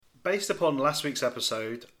based upon last week's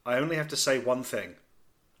episode, I only have to say one thing.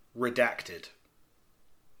 Redacted.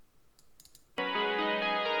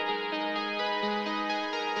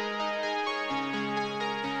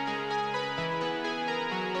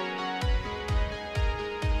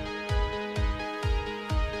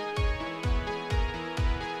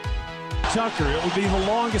 Tucker. It would be the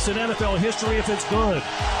longest in NFL history if it's good.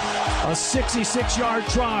 A 66-yard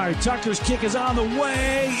try. Tucker's kick is on the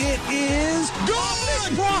way. It is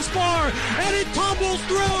good! Crossbar! And it tumbles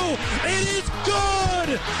through! It is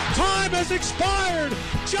good! Time has expired!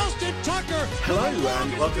 Justin Tucker! Hello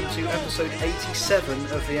and welcome to episode 87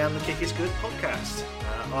 of the And the Kick is Good podcast.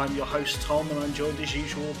 I'm your host Tom and I'm joined as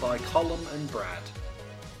usual by Colin and Brad.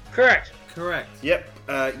 Correct.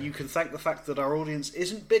 Yep, you can thank the fact that our audience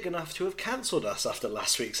isn't big enough to have cancelled us after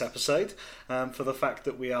last week's episode for the fact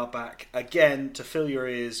that we are back again to fill your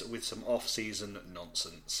ears with some off-season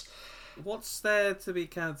nonsense. What's there to be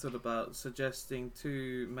cancelled about suggesting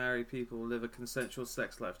two married people live a consensual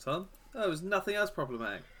sex life, Tom? Oh, there's nothing else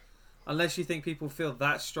problematic. Unless you think people feel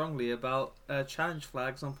that strongly about challenge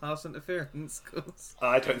flags on pass interference calls.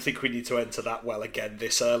 I don't think we need to enter that well again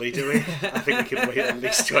this early, do we? I think we can wait at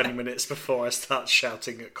least 20 minutes before I start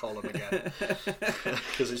shouting at Colin again.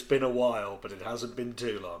 Because it's been a while, but it hasn't been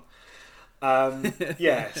too long.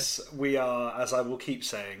 Yes, we are, as I will keep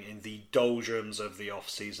saying, in the doldrums of the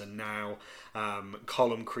off-season now.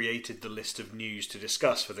 Colin created the list of news to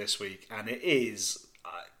discuss for this week, and it is...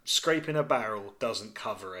 scraping a barrel doesn't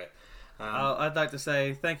cover it. I'd like to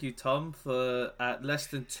say thank you, Tom, for at less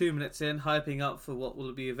than 2 minutes in, hyping up for what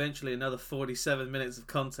will be eventually another 47 minutes of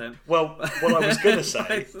content. Well, what I was going to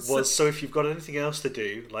say was, so if you've got anything else to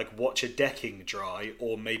do, like watch a decking dry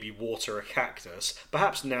or maybe water a cactus,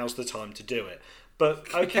 perhaps now's the time to do it. But,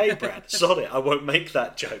 okay, Brad, sod it, I won't make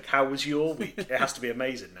that joke. How was your week? It has to be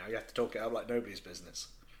amazing now. You have to talk it out like nobody's business.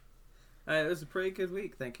 It was a pretty good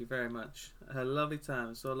week, thank you very much. I had a lovely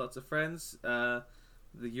time, saw lots of friends.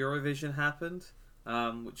 The Eurovision happened,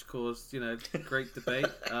 which caused, great debate,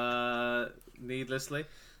 needlessly.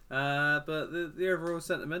 But the overall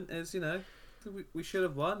sentiment is, we should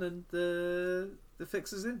have won and the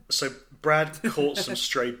fix is in. So Brad caught some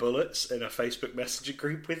stray bullets in a Facebook Messenger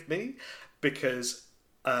group with me because...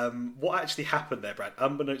 what actually happened there, Brad,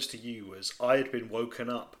 unbeknownst to you, was I had been woken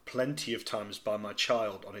up plenty of times by my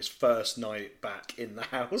child on his first night back in the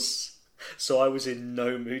house. So I was in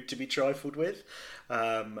no mood to be trifled with.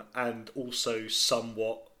 And also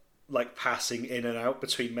somewhat like passing in and out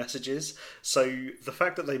between messages. So the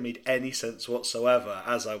fact that they made any sense whatsoever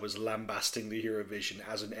as I was lambasting the Eurovision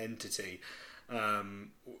as an entity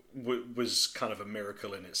was kind of a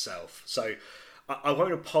miracle in itself. So... I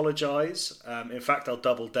won't apologise. In fact, I'll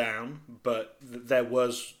double down. But there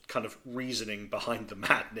was kind of reasoning behind the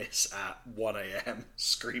madness at 1 a.m.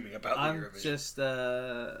 screaming about the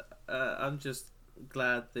Eurovision. I'm just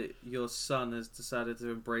glad that your son has decided to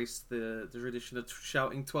embrace the tradition of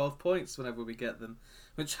shouting 12 points whenever we get them.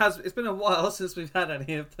 It's been a while since we've had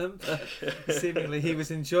any of them, but seemingly he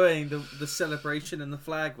was enjoying the celebration and the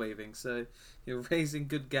flag waving, so you're raising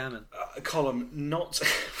good gammon. Colin, not...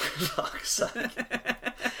 fuck's sake.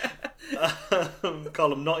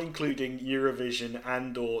 Colin, not including Eurovision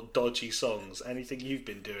and or dodgy songs, anything you've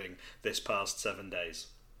been doing this past 7 days?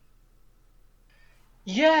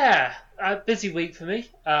 Yeah, a busy week for me.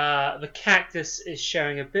 The cactus is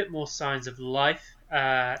showing a bit more signs of life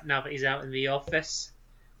now that he's out in the office.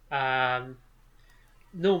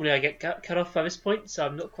 Normally I get cut off by this point, so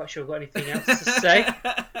I'm not quite sure I've got anything else to say.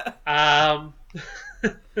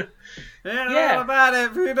 Read all about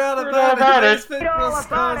it. Read all about it. Read all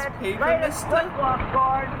about it. Latest football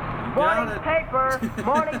scores. Morning paper.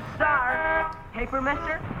 Morning star. Paper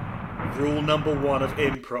mister. Rule number 1 of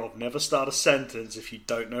improv: never start a sentence if you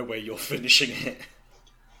don't know where you're finishing it.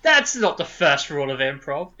 That's not the first rule of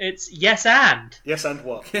improv. It's yes and. Yes and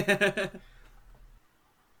what?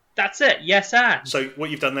 That's it. Yes and. So what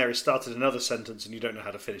you've done there is started another sentence and you don't know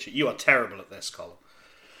how to finish it. You are terrible at this, Colin.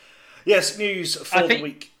 Yes, news for the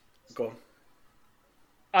week. Go on.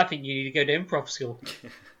 I think you need to go to improv school.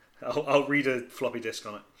 I'll read a floppy disk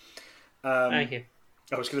on it. Thank you.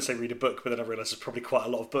 I was going to say read a book, but then I realised there's probably quite a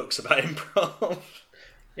lot of books about improv.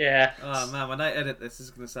 Yeah. Oh man, when I edit this is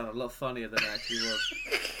going to sound a lot funnier than it actually was.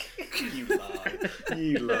 You lie.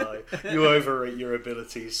 You lie. You overrate your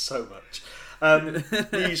abilities so much.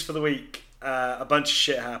 News for the week. A bunch of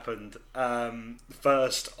shit happened.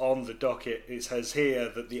 First on the docket, it says here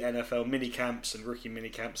that the NFL minicamps and rookie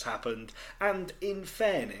minicamps happened, and in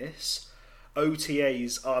fairness,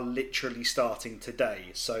 OTAs are literally starting today.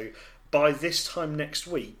 So by this time next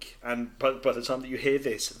week, and by the time that you hear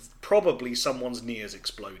this, probably someone's knee has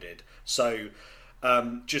exploded. So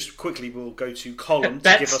just quickly, we'll go to Colin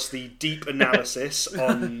to give us the deep analysis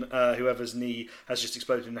on whoever's knee has just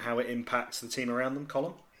exploded and how it impacts the team around them.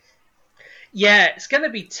 Colin? Yeah, it's going to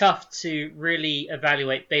be tough to really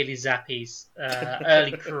evaluate Bailey Zappi's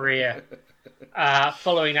early career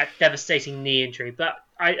following that devastating knee injury, but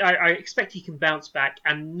I expect he can bounce back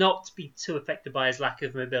and not be too affected by his lack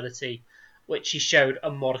of mobility, which he showed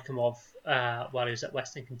a modicum of while he was at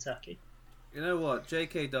Western Kentucky. You know what?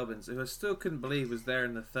 J.K. Dobbins, who I still couldn't believe was there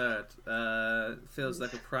in the third, feels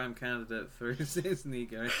like a prime candidate for his knee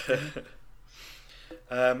going.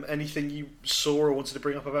 Anything you saw or wanted to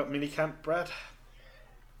bring up about minicamp, Brad?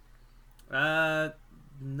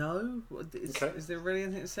 No. Okay. Is there really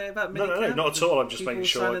anything to say about No, minicamp? not at all. I'm just making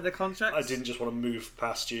sure. The contracts? I didn't just want to move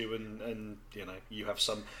past you, and you have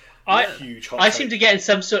some huge hot I take. seem to get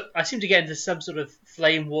into some sort of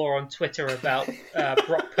flame war on Twitter about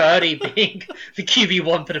Brock Purdy being the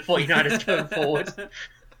QB1 for the 49ers going forward.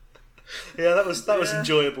 Yeah, that was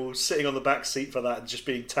enjoyable, sitting on the back seat for that and just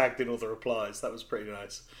being tagged in all the replies. That was pretty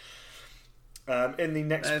nice. In the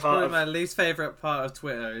next it's part probably of... my least favourite part of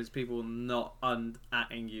Twitter is people not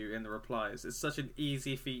un-atting you in the replies. It's such an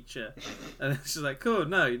easy feature. And it's just like, cool,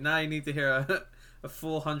 no, now you need to hear a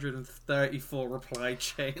 434 reply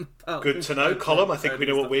chain. Good to know, Colin. I think we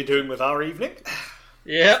know what we're doing with our evening.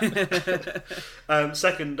 Yeah.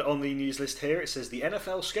 Second on the news list here, it says the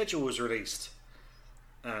NFL schedule was released.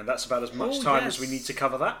 And that's about as much time as we need to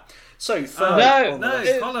cover that. So, third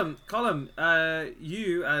Colin,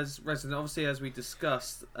 you as resident, obviously as we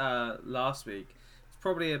discussed last week, it's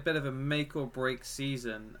probably a bit of a make or break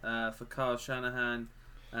season for Kyle Shanahan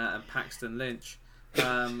and Paxton Lynch.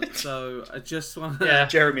 So I just want to...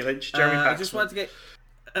 Jeremy Lynch, Jeremy Paxton.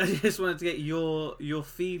 I just wanted to get your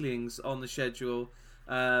feelings on the schedule.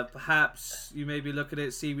 Perhaps you maybe look at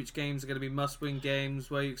it, see which games are going to be must-win games,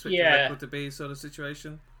 where you expect the record to be, sort of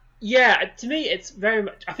situation. Yeah, to me, it's very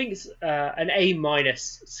much. I think it's an A-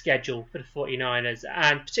 schedule for the 49ers,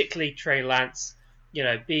 and particularly Trey Lance.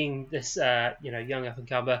 Being this young up and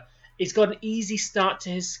comer, he's got an easy start to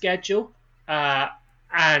his schedule, and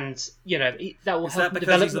that will Is help that him because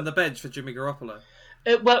develop. he's on the bench for Jimmy Garoppolo?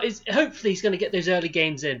 Hopefully he's going to get those early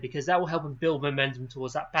games in, because that will help him build momentum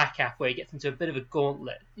towards that back half where he gets into a bit of a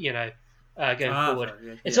gauntlet, going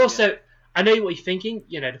forward. It's also, I know what you're thinking,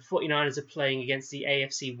 the 49ers are playing against the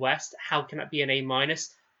AFC West. How can that be an A-?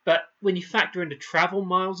 But when you factor in the travel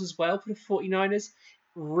miles as well for the 49ers,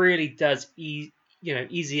 really does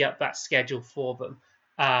easy up that schedule for them,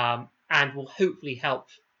 and will hopefully help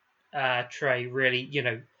Trey really,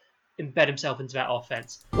 embed himself into that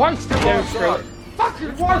offense. Waste of our time.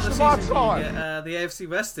 Fucking waste of our time. The AFC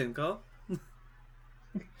West in, Carl.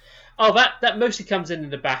 Oh, that mostly comes in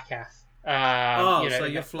the back half. So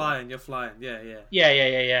you're flying.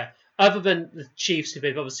 Yeah. Other than the Chiefs, who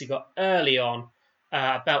they've obviously got early on,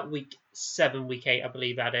 about week 7, week 8, I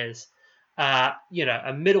believe that is. A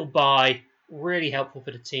middle bye, really helpful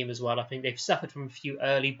for the team as well. I think they've suffered from a few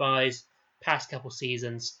early byes past couple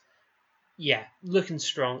seasons. Yeah, looking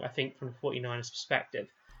strong, I think, from the 49ers perspective.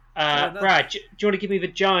 Brad, do you want to give me the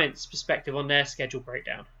Giants' perspective on their schedule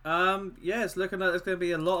breakdown? It's looking like there's going to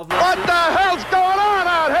be a lot of... What the hell's going on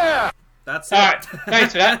out here? That's it. All right,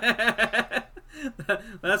 thanks for that.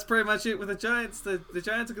 That's pretty much it with the Giants. The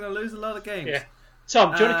Giants are going to lose a lot of games. Yeah.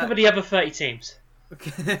 Tom, do you want to cover the other 30 teams?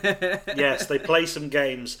 Yes, they play some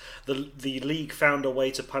games. The league found a way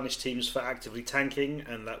to punish teams for actively tanking,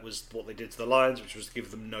 and that was what they did to the Lions, which was to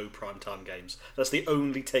give them no primetime games. That's the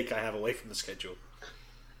only take I have away from the schedule.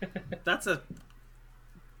 That's a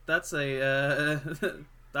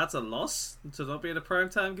loss to not be in a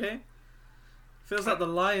primetime game. Feels like the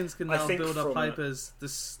Lions can now build up hype as the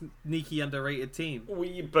sneaky underrated team.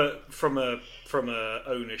 But from a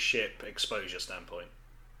ownership exposure standpoint.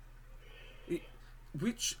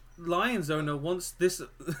 Which Lions owner wants this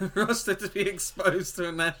roster to be exposed to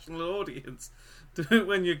a national audience? Do it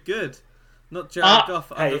when you're good, not Jared Goff.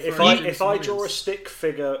 Hey, if I draw a stick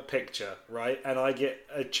figure picture, right, and I get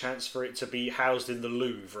a chance for it to be housed in the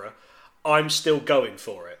Louvre, I'm still going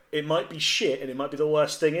for it. It might be shit and it might be the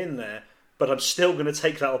worst thing in there, but I'm still going to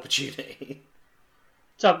take that opportunity.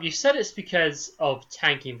 Tom, you said it's because of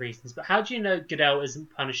tanking reasons, but how do you know Goodell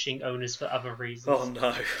isn't punishing owners for other reasons? Oh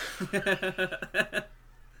no.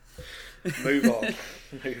 Move on.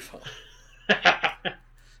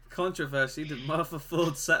 Controversy. Did Martha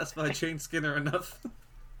Ford satisfy Jane Skinner enough?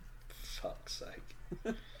 Fuck's sake.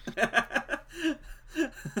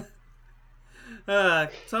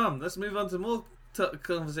 Tom, let's move on to more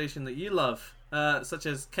conversation that you love. such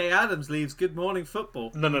as Kay Adams leaves Good Morning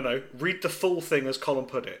Football. No. Read the full thing as Colin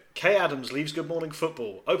put it. Kay Adams leaves Good Morning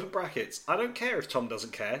Football. Open brackets. I don't care if Tom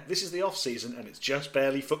doesn't care. This is the off-season and it's just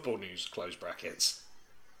barely football news. Close brackets.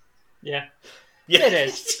 Yeah. Yeah. It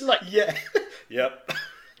is. Yeah. Yep.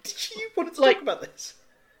 Did you want to talk about this?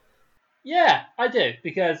 Yeah, I do,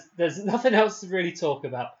 because there's nothing else to really talk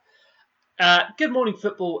about. Good Morning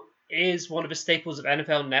Football is one of the staples of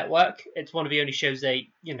NFL Network. It's one of the only shows they,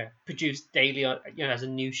 produce daily, as a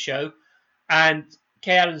new show. And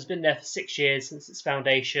Kay Adams has been there for 6 years since its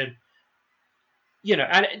foundation.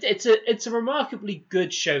 And it's a remarkably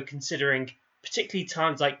good show considering, particularly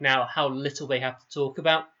times like now, how little they have to talk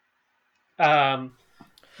about. How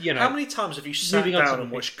many times have you sat down and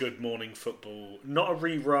watched Good Morning Football? Not a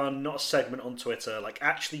rerun, not a segment on Twitter,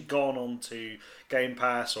 actually gone on to Game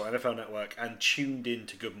Pass or NFL Network and tuned in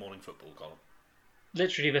to Good Morning Football, Colin?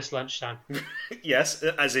 Literally this lunchtime. Yes,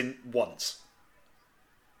 as in once.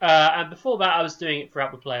 And before that, I was doing it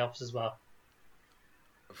throughout the playoffs as well.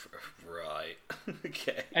 Right.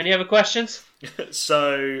 Okay. Any other questions?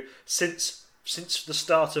 So, since the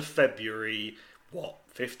start of February,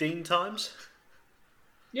 15 times?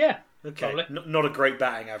 Yeah. Okay. Not a great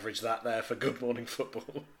batting average there for Good Morning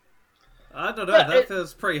Football. I don't know. That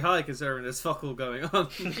feels pretty high considering there's fuck all going on.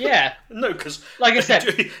 Yeah. No, because like I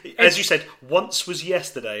said, as you said, once was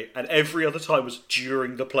yesterday, and every other time was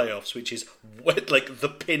during the playoffs, which is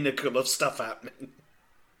the pinnacle of stuff happening.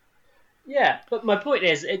 Yeah, but my point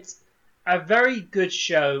is, it's a very good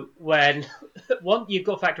show when you've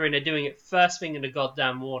got to factor in they're doing it first thing in the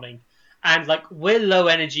goddamn morning, and we're low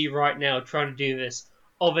energy right now trying to do this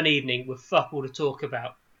of an evening with fuck all to talk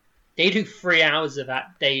about. They do 3 hours of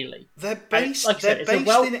that daily. They're based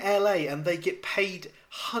in LA and they get paid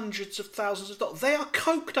hundreds of thousands of dollars. They are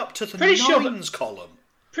coked up to the nines, Column.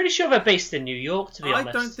 Pretty sure they're based in New York, to be honest.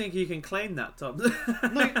 I don't think you can claim that, Tom. No,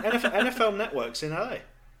 NFL Network's in LA.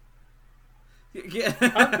 Yeah.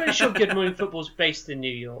 I'm pretty sure Good Morning Football's based in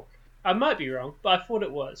New York. I might be wrong, but I thought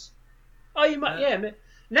it was. Oh, you might, yeah.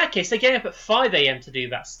 In that case, they're getting up at 5 a.m. to do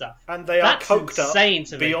that stuff. And they are coked up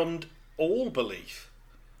beyond all belief.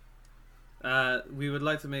 We would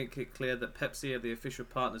like to make it clear that Pepsi are the official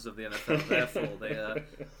partners of the NFL. Therefore, they are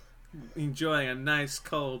enjoying a nice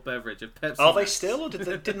cold beverage of Pepsi. Are they still, or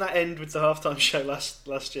didn't that end with the halftime show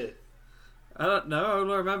last year? I don't know.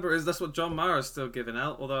 All I remember is that's what John Mara's still giving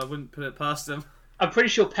out, although I wouldn't put it past him. I'm pretty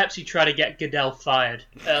sure Pepsi tried to get Goodell fired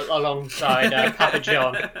alongside Papa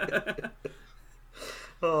John.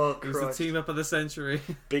 Oh, Christ. It was the team up of the century.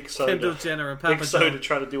 Big Soda. Kendall Jenner and Papa Big Soda John.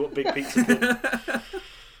 trying to do what Big Pizza did.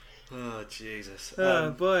 Oh, Jesus.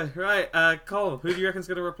 Oh, boy. Right, Cole, who do you reckon's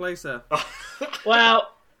going to replace her?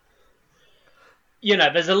 Well,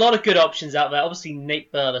 there's a lot of good options out there. Obviously,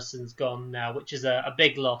 Nate Burleson's gone now, which is a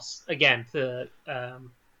big loss, again, for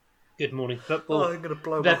Good Morning Football. Oh, I'm going to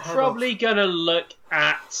blow They're my head probably going to look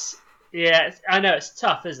at... Yeah, I know, it's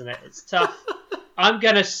tough, isn't it? It's tough. I'm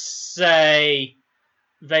going to say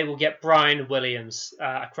they will get Brian Williams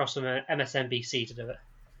across from MSNBC to do it.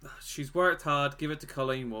 She's worked hard. Give it to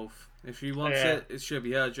Colleen Wolfe. If she wants it should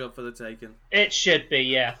be her job for the taking. It should be,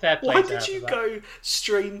 yeah. Fair play. Why did you go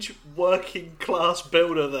strange working class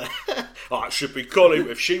builder there? Oh, it should be Colleen.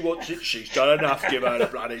 If she wants it, she's done enough. Give her the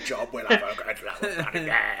bloody job. We'll have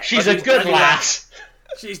her. She's a good lass.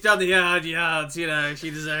 She's done the yards. She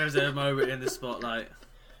deserves her moment in the spotlight.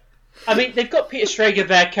 I mean, they've got Peter Strager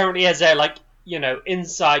there currently as their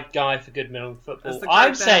inside guy for Good Morning Football.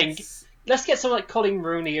 I'm saying, let's get someone like Colin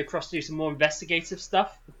Rooney across to do some more investigative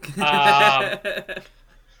stuff.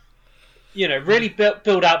 Really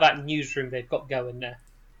build out that newsroom they've got going there.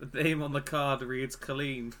 The name on the card reads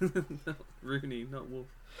Colleen. Rooney, not Wolf.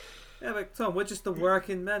 Yeah, but Tom, we're just the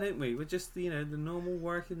working men, aren't we? We're just the normal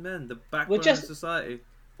working men, the backbone of society.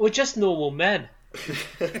 We're just normal men.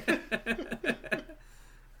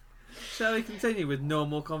 Shall we continue with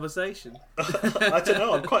normal conversation? I don't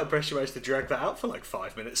know. I'm quite impressed you managed to drag that out for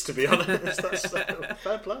 5 minutes, to be honest. That's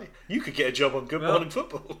fair play. You could get a job on Good Morning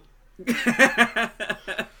Football.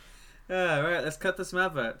 Right, let's cut to some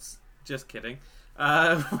adverts. Just kidding.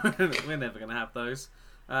 We're never going to have those.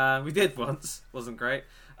 We did once. Wasn't great.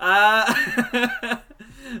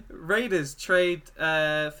 Raiders trade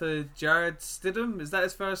for Jared Stidham. Is that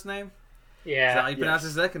his first name? Yeah. Is that how you pronounce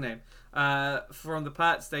his second name? From the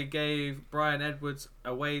Pats, they gave Brian Edwards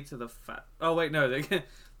away to the Oh wait, no, they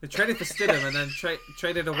traded for Stidham and then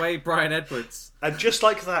traded away Brian Edwards. And just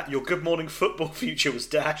like that, your Good Morning Football future was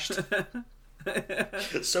dashed.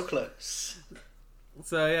 So close.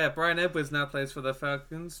 So yeah, Brian Edwards now plays for the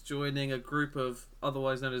Falcons, joining a group of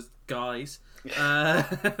otherwise known as guys. People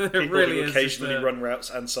really who occasionally run routes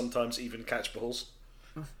and sometimes even catch balls.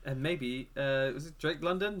 And maybe was it Drake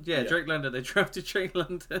London? Yeah, Drake London. They drafted Drake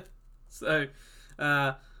London. So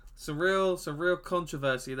some real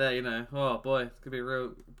controversy there. You know, oh boy, it could be a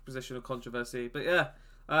real position of controversy. But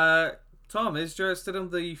yeah, Tom, is Jarrett Stidham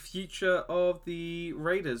the future of the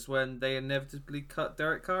Raiders when they inevitably cut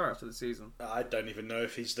Derek Carr after the season? I don't even know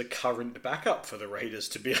if he's the current backup for the Raiders,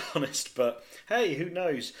 to be honest. But hey, who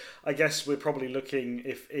knows? I guess we're probably looking,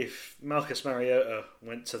 if Marcus Mariota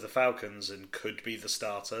went to the Falcons and could be the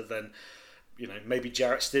starter, then maybe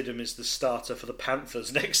Jarrett Stidham is the starter for the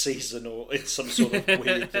Panthers next season, or it's some sort of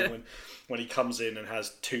weird thing when he comes in and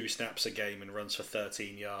has 2 snaps a game and runs for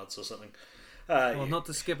 13 yards or something. Not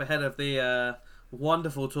to skip ahead of the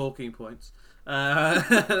wonderful talking points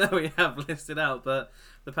that we have listed out, but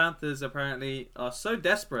the Panthers apparently are so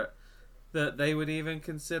desperate that they would even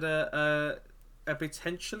consider a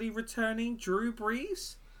potentially returning Drew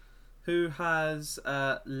Brees, who has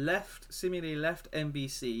seemingly left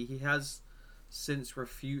NBC. He has since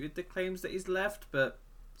refuted the claims that he's left, but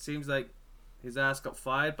seems like his ass got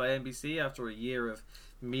fired by NBC after a year of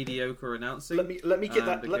mediocre announcing. Let me get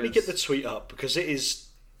that. Let me get the tweet up because it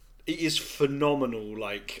is phenomenal.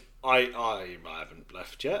 Like I haven't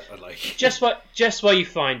left yet. Just while you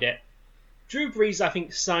find it, Drew Brees I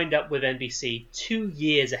think signed up with NBC 2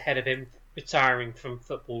 years ahead of him retiring from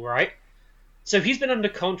football, right? So he's been under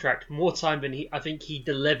contract more time than I think he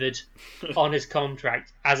delivered on his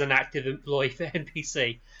contract as an active employee for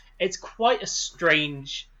NBC. It's quite a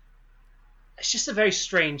strange. It's just a very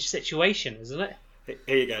strange situation, isn't it?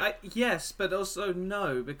 Here you go. Yes, but also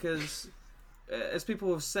no, because as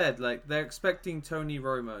people have said, like they're expecting Tony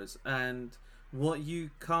Romo's, and what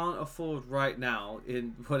you can't afford right now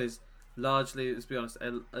in what is largely, let's be honest,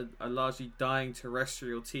 a largely dying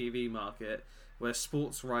terrestrial TV market where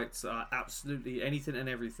sports rights are absolutely anything and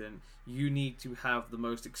everything. You need to have the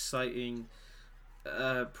most exciting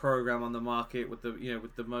program on the market with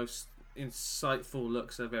the most insightful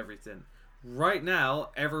looks of everything. Right now,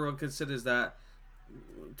 everyone considers that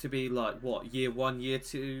to be like year 1, year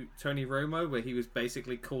 2 Tony Romo, where he was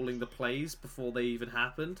basically calling the plays before they even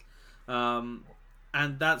happened, and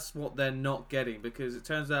that's what they're not getting, because it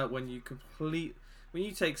turns out when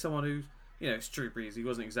you take someone who it's Drew Brees, he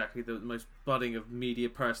wasn't exactly the most budding of media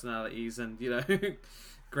personalities and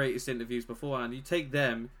greatest interviews beforehand. You take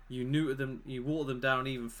them, you neuter them, you water them down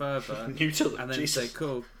even further, and then Jesus. Say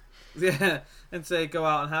cool, yeah, and say go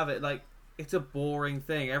out and have it. Like, it's a boring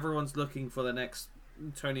thing. Everyone's looking for the next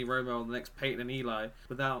Tony Romo or the next Peyton and Eli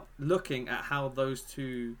without looking at how those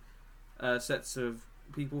two sets of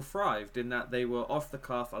people thrived, in that they were off the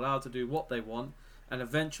cuff, allowed to do what they want, and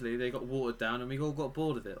eventually they got watered down and we all got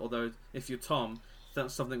bored of it. Although, if you're Tom,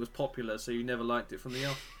 that's something was popular, so you never liked it from the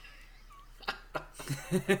off.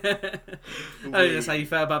 That's how you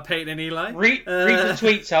felt about Peyton and Eli? Read the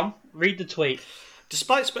tweet, Tom. Read the tweet.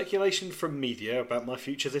 Despite speculation from media about my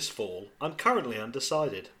future this fall, I'm currently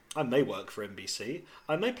undecided. I may work for NBC.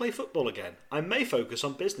 I may play football again. I may focus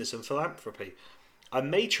on business and philanthropy. I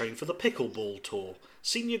may train for the Pickleball Tour,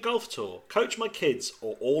 Senior Golf Tour, coach my kids,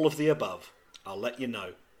 or all of the above. I'll let you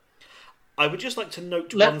know. I would just like to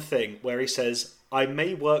note one thing where he says, I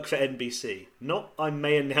may work for NBC, not I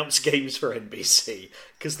may announce games for NBC,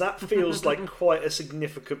 because that feels like quite a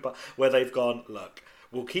significant... where they've gone, look,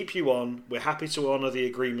 we'll keep you on, we're happy to honour the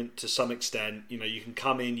agreement to some extent, you can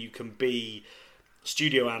come in, you can be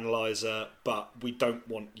studio analyzer, but we don't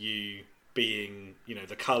want you being,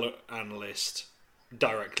 the colour analyst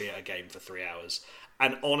directly at a game for 3 hours.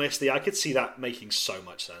 And honestly, I could see that making so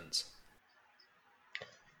much sense.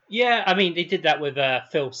 Yeah, I mean, they did that with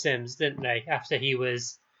Phil Simms, didn't they? After he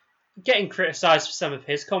was getting criticised for some of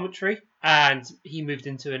his commentary, and he moved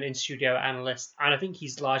into an in-studio analyst, and I think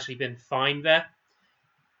he's largely been fine there.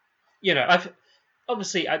 It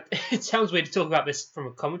sounds weird to talk about this from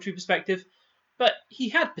a commentary perspective, but he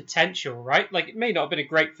had potential, right? Like, it may not have been a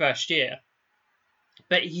great first year,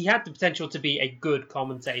 but he had the potential to be a good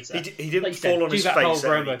commentator. He didn't fall on his face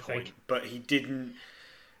at any point, but he didn't...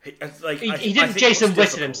 He didn't Jason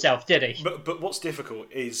Witten himself, did he? But what's difficult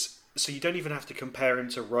is, so you don't even have to compare him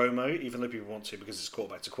to Romo, even though people want to because it's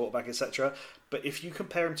quarterback to quarterback, etc. But if you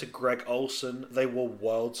compare him to Greg Olsen, they were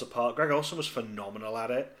worlds apart. Greg Olsen was phenomenal at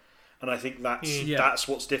it, and I think that's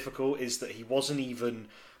what's difficult, is that he wasn't even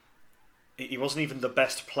the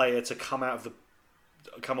best player to come off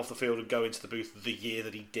the field and go into the booth the year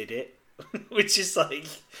that he did it. which is like,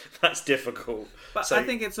 that's difficult. But so, I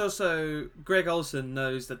think it's also, Greg Olsen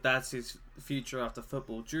knows that that's his future after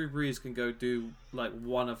football. Drew Brees can go do like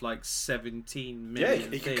one of like 17 million. Yeah,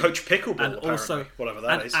 he can coach pickleball, and also whatever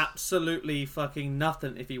that is. Absolutely fucking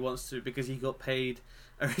nothing if he wants to, because he got paid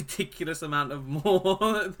a ridiculous amount of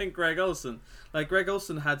more than Greg Olsen. Like, Greg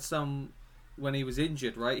Olsen had some when he was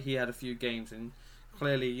injured, right? He had a few games and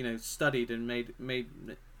clearly, you know, studied and made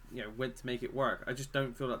you know, went to make it work. I just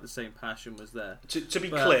don't feel like the same passion was there. To be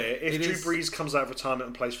clear, if Drew Brees comes out of retirement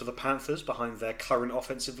and plays for the Panthers behind their current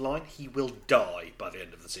offensive line, he will die by the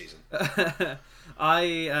end of the season.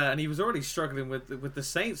 And he was already struggling with the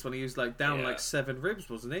Saints when he was like down like 7 ribs,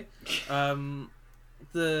 wasn't he?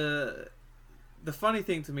 The funny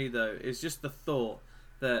thing to me though is just the thought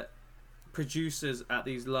that producers at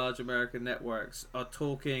these large American networks are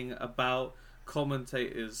talking about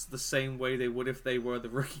commentators the same way they would if they were the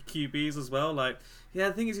rookie QBs as well. Like, yeah,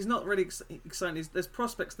 the thing is, he's not really exciting. There's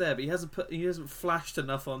prospects there, but he hasn't flashed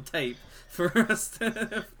enough on tape for us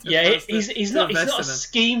to he's not a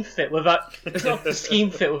scheme fit with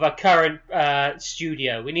our current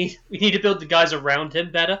studio. We need to build the guys around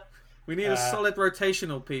him better. We need a solid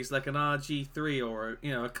rotational piece like an RG3 or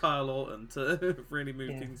a Kyle Orton to really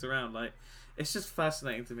move things around. Like, it's just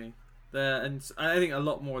fascinating to me. And I think a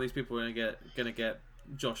lot more of these people are gonna get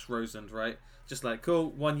Josh Rosen, right? Just like, cool,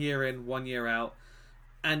 1 year in, 1 year out,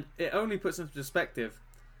 and it only puts into perspective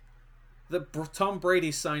that Tom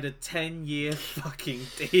Brady signed a 10-year fucking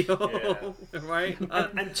deal, right?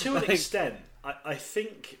 And to an extent, I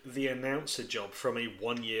think the announcer job from a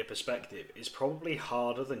 1 year perspective is probably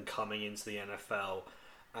harder than coming into the NFL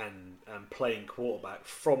and playing quarterback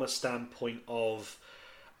from a standpoint of,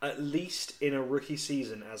 at least in a rookie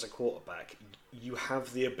season as a quarterback, you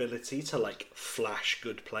have the ability to like flash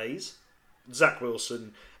good plays. Zach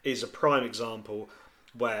Wilson is a prime example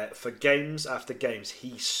where for games after games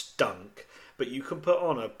he stunk, but you can put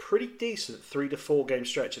on a pretty decent 3 to 4 game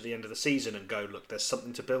stretch at the end of the season and go, look, there's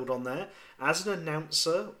something to build on there. As an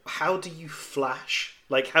announcer, how do you flash?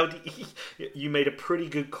 Like, how do you made a pretty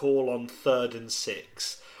good call on 3rd and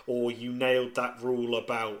 6, or you nailed that rule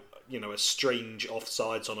about, you know, a strange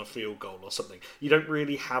offsides on a field goal or something. You don't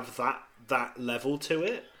really have that level to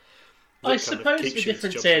it. I suppose the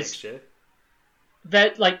difference is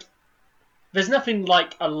that, like, there's nothing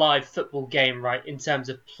like a live football game, right, in terms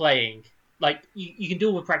of playing. Like, you can do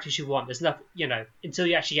all the practice you want. There's nothing, you know, until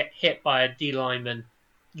you actually get hit by a D lineman,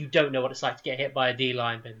 you don't know what it's like to get hit by a D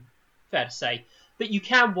lineman. Fair to say. But you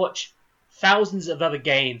can watch thousands of other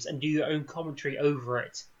games and do your own commentary over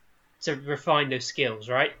it to refine those skills,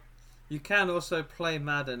 right? You can also play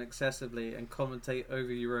Madden excessively and commentate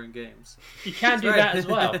over your own games. You can do that as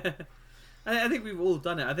well. I think we've all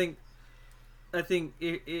done it. I think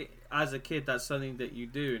it, as a kid, that's something that you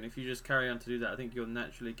do, and if you just carry on to do that, I think you'll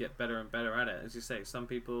naturally get better and better at it. As you say, some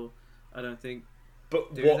people, I don't think,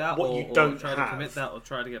 do that, what you don't try to commit that, or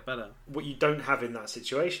try to get better. What you don't have in that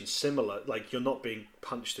situation, similar, like you're not being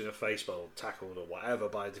punched in the face, or tackled or whatever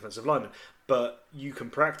by a defensive lineman, but you can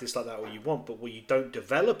practice like that all you want. But what you don't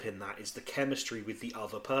develop in that is the chemistry with the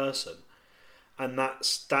other person, and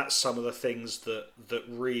that's some of the things that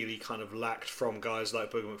really kind of lacked from guys like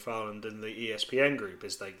Booger McFarland and the ESPN group,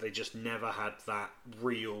 is they just never had that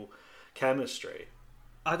real chemistry.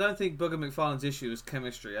 I don't think Booger McFarland's issue was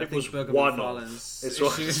chemistry. I think Booger McFarland's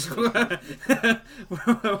issues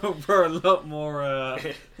were a lot more. I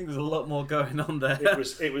think there's a lot more going on there. It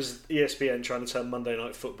was ESPN trying to turn Monday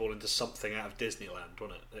Night Football into something out of Disneyland,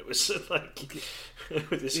 wasn't it? It was like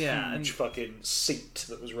with this huge fucking seat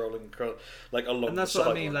that was rolling like along. And that's the what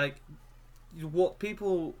I mean. Like, what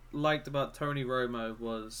people liked about Tony Romo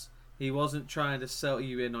was he wasn't trying to sell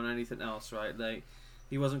you in on anything else, right? Like,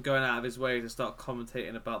 he wasn't going out of his way to start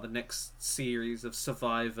commentating about the next series of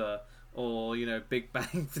Survivor or, you know, Big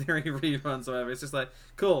Bang Theory reruns or whatever. It's just like,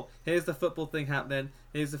 cool, here's the football thing happening,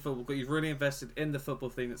 here's the football. You've really invested in the football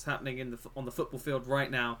thing that's happening on the football field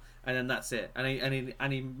right now, and then that's it. And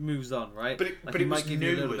he moves on, right? But it might give you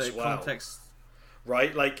a little bit of context.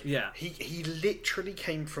 Right? Like, yeah. He literally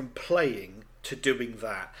came from playing to doing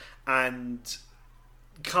that, and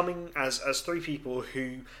coming as 3 people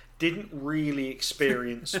who didn't really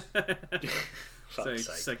experience.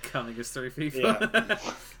 so coming as 3 people. Yeah.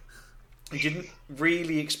 He didn't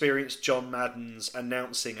really experience John Madden's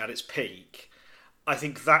announcing at its peak. I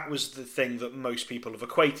think that was the thing that most people have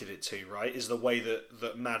equated it to, right? Is the way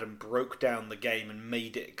that Madden broke down the game and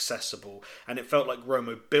made it accessible. And it felt like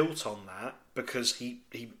Romo built on that because he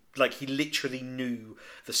literally knew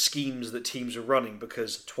the schemes that teams were running,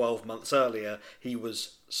 because 12 months earlier he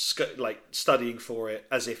was studying for it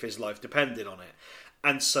as if his life depended on it.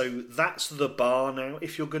 And so that's the bar now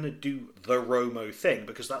if you're going to do the Romo thing,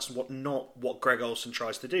 because that's not what Greg Olsen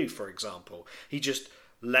tries to do, for example. He just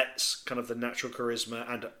lets kind of the natural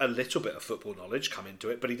charisma and a little bit of football knowledge come into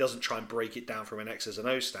it, but he doesn't try and break it down from an X's and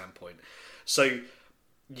O's standpoint. So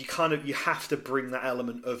you have to bring that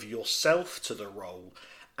element of yourself to the role.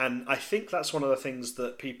 And I think that's one of the things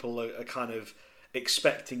that people are kind of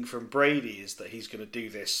expecting from Brady, is that he's going to do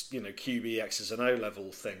this, QB X's and O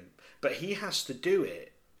level thing. But he has to do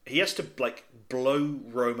it. He has to, blow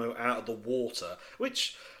Romo out of the water.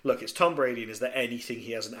 Which, look, it's Tom Brady, and is there anything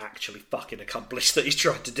he hasn't actually fucking accomplished that he's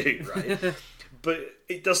tried to do, right? But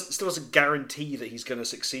it still doesn't guarantee that he's going to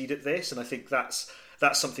succeed at this. And I think that's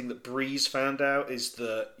something that Breeze found out, is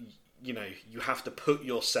that, you have to put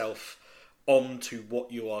yourself onto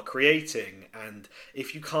what you are creating. And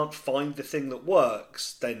if you can't find the thing that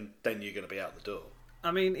works, then you're going to be out the door. I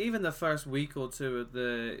mean, even the first week or two of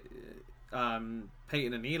the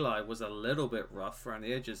Peyton and Eli was a little bit rough around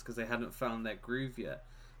the edges because they hadn't found their groove yet.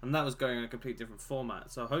 And that was going in a completely different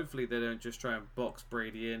format. So hopefully they don't just try and box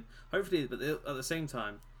Brady in. Hopefully, but at the same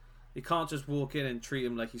time, you can't just walk in and treat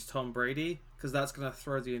him like he's Tom Brady, because that's going to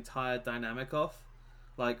throw the entire dynamic off.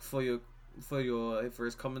 Like for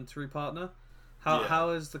his commentary partner. How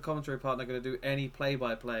is the commentary partner going to do any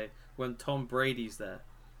play-by-play when Tom Brady's there?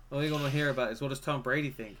 All you're going to hear about is, what does Tom Brady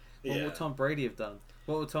think? What would Tom Brady have done?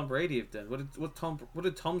 What would Tom Brady have done? What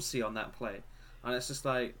did Tom see on that play? And it's just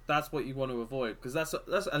like, that's what you want to avoid, because that's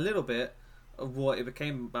a little bit of what it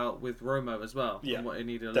became about with Romo as well. Yeah. And what it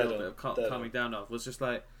needed a little bit of calming down of was just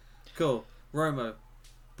like, cool, Romo,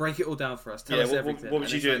 break it all down for us. Tell us everything. What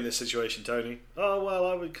would you do in this situation, Tony? Oh, well,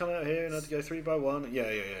 I would come out here and I'd go 3 by 1. Yeah,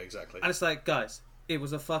 exactly. And it's like, guys, it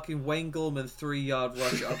was a fucking Wayne Gallman 3-yard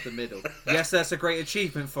rush up the middle. Yes, that's a great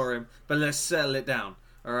achievement for him, but let's settle it down.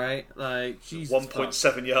 All right, like Jesus.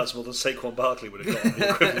 1.7 yards more than Saquon Barkley would have got on the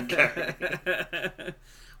equivalent carry.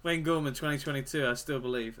 Wayne Gallman 2022, I still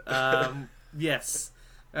believe. Yes,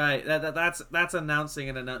 all right. That's announcing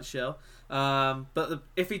in a nutshell. But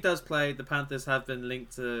if he does play, the Panthers have been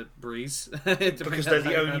linked to Breeze because they're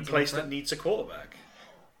the only place that needs a quarterback.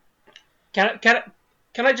 Can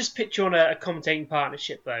I just picture on a commentating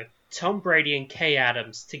partnership though? Tom Brady and Kay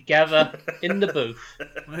Adams together in the booth.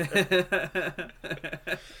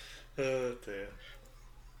 Oh dear.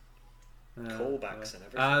 Callbacks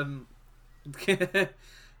and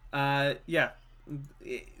everything. Yeah.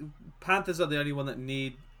 Panthers are the only one that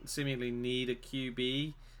seemingly need a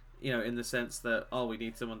QB, in the sense that, we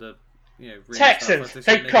need someone to, really Texans,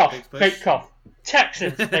 fake cough.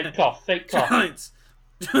 Texans, fake cough.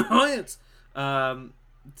 Giants.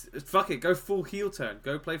 Fuck it, go full heel turn.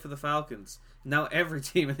 Go play for the Falcons. Now every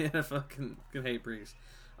team in the NFL can hate Breeze.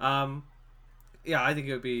 I think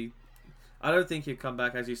it would be... I don't think he'd come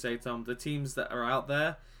back, as you say, Tom. The teams that are out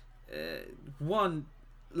there...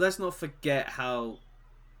 let's not forget how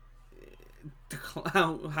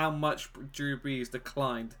much Drew Brees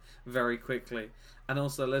declined very quickly. And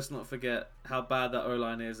also, let's not forget how bad that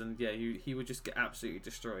O-line is. And he would just get absolutely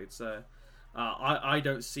destroyed. So... I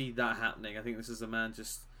don't see that happening. I think this is a man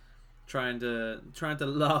just trying to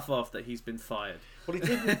laugh off that he's been fired. Well,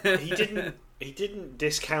 he didn't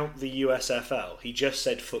discount the USFL. He just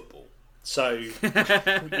said football. So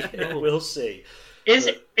we'll see. Is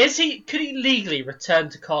he? Could he legally return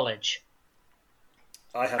to college?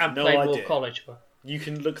 I have and no play idea. More college. You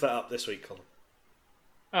can look that up this week, Colin.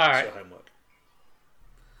 All right. It's your homework.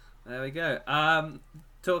 There we go.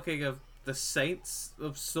 Talking of the Saints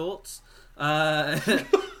of sorts.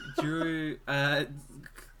 Drew,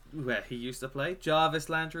 where he used to play, Jarvis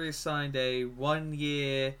Landry has signed a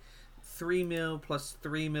 1-year, $3 million plus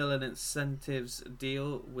 $3 million in incentives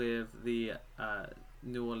deal with the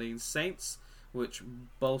New Orleans Saints, which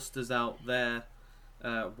bolsters out their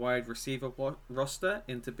wide receiver roster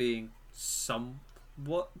into being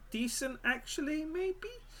somewhat decent, actually, maybe.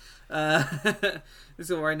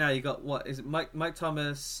 So right now you got Mike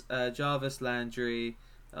Thomas, Jarvis Landry.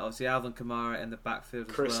 Obviously, Alvin Kamara in the backfield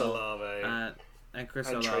as Chris well. Olave. And Chris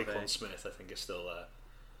and Olave. Traquan Smith, I think, is still there.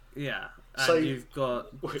 Yeah. And so, you've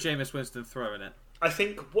got Jameis Winston throwing it. I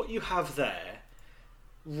think what you have there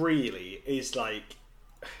really is like...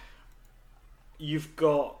 You've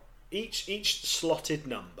got... Each slotted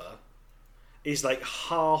number is like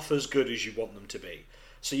half as good as you want them to be.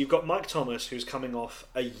 So you've got Mike Thomas, who's coming off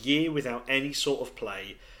a year without any sort of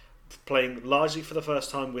play, playing largely for the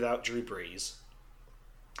first time without Drew Brees,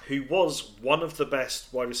 who was one of the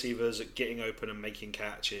best wide receivers at getting open and making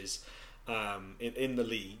catches in the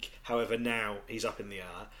league. However, now he's up in the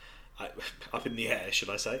air, should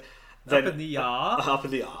I say? Then, up in the yard. Up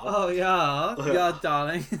in the yard. Oh, yeah,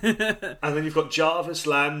 darling. And then you've got Jarvis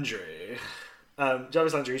Landry.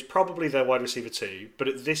 Jarvis Landry is probably their wide receiver 2, but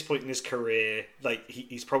at this point in his career, like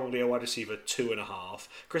he's probably a wide receiver 2.5.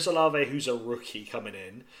 Chris Olave, who's a rookie coming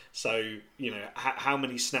in, so how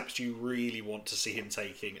many snaps do you really want to see him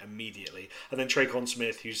taking immediately? And then Tre'Quan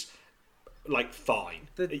Smith, who's like fine.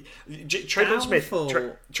 Tre'Quan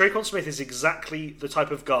Smith is exactly the type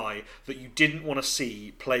of guy that you didn't want to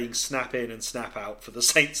see playing snap in and snap out for the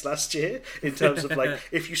Saints last year. In terms of like,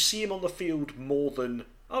 if you see him on the field more than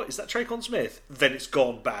is that Tre'Quan Smith? Then it's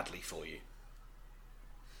gone badly for you.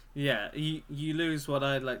 Yeah, you lose what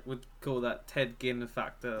I would call that Ted Ginn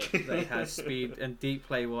factor that he has speed and deep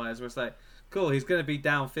play wise, where it's like, cool, he's going to be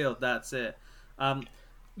downfield, that's it.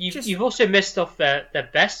 You've also missed off their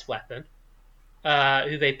best weapon,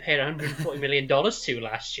 who they paid $140 million to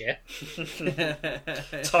last year.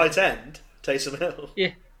 Tight end, Taysom Hill.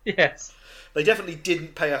 Yeah, yes. They definitely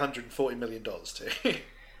didn't pay $140 million to.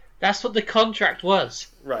 That's what the contract was.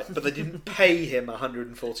 Right, but they didn't pay him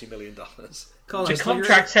 $140 million. The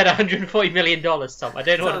contract said $140 million, Tom. I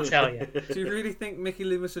don't know what to tell you. Do you really think Mickey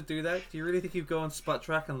Loomis would do that? Do you really think he'd go on Spot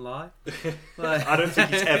Track and lie? I don't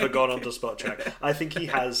think he's ever gone onto Spot Track. I think he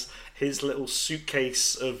has his little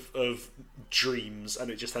suitcase of dreams,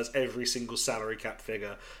 and it just has every single salary cap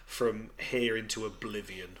figure from here into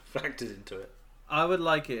oblivion factored into it. I would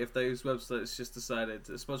like it if those websites just decided,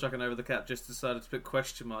 Spot Track and Over the Cap just decided to put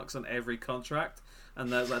question marks on every contract,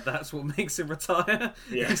 and that's what makes him retire.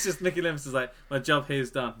 Yeah. It's just Mickey Loomis is like, my job here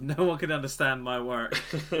is done. No one can understand my work.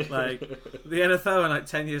 Like, the NFL in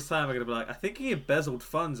 10 years' time are going to be like, I think he embezzled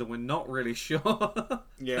funds and we're not really sure.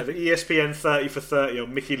 Yeah, the ESPN 30 for 30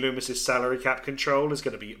 on Mickey Loomis's salary cap control is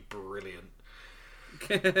going to be brilliant.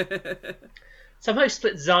 Somehow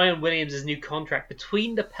split Zion Williams' new contract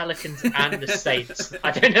between the Pelicans and the Saints. I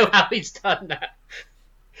don't know how he's done that.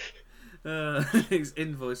 He's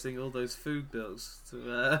invoicing all those food bills.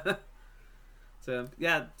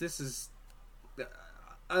 This is...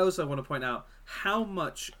 I also want to point out how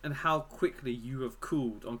much and how quickly you have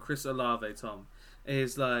cooled on Chris Olave, Tom.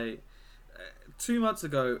 Is like... 2 months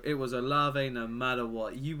ago, it was Olave no matter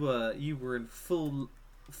what. You were in full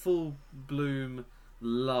bloom...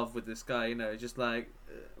 love with this guy, just like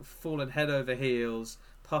falling head over heels,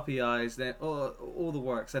 puppy eyes, all the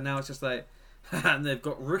works, and now it's just like, and they've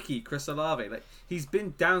got rookie Chris Olave. Like, he's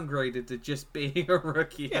been downgraded to just being a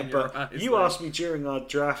rookie. Yeah, but you asked me during our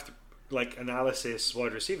draft analysis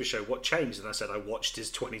wide receiver show what changed, and I said I watched his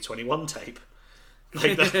 2021 tape.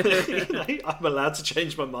 I'm allowed to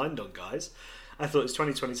change my mind on guys. I thought his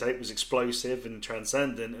 2020 tape was explosive and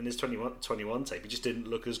transcendent, and his 2021 tape, he just didn't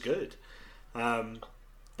look as good.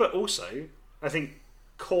 But also, I think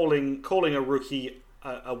calling a rookie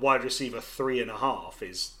a wide receiver 3.5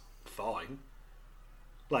 is fine.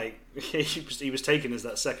 Like, he was taken as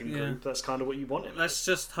that second group. That's kind of what you want him. Let's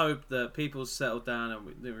just hope that people settle down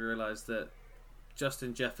and we realise that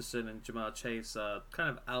Justin Jefferson and Jamar Chase are kind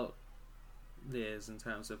of outliers in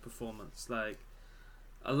terms of performance. Like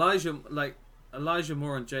Elijah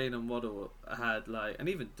Moore and Jalen Waddle had and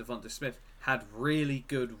even Devonta Smith had really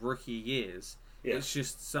good rookie years. Yeah. It's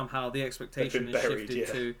just somehow the expectation is shifted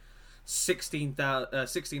to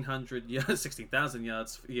 16,000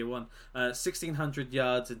 yards for year one, 1,600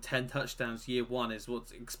 yards and 10 touchdowns year one is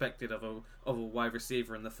what's expected of a wide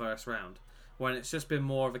receiver in the first round. When it's just been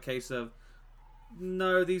more of a case of,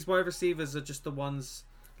 no, these wide receivers are just the ones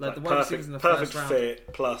the wide receivers in the first round. Perfect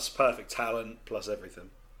fit plus perfect talent plus everything.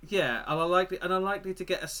 Yeah, and are likely to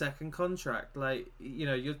get a second contract.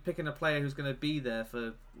 You're picking a player who's going to be there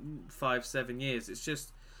for 5-7 years. It's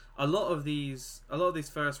just a lot of these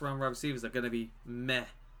first round wide receivers are going to be meh.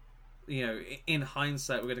 In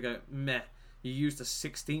hindsight, we're going to go meh. You used a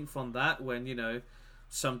 16th on that when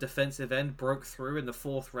some defensive end broke through in the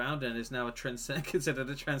 4th round and is now considered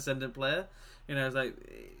a transcendent player.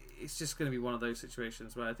 It's just going to be one of those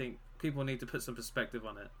situations where I think people need to put some perspective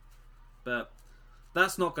on it, but.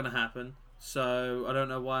 That's not going to happen, so I don't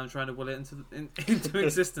know why I'm trying to will it into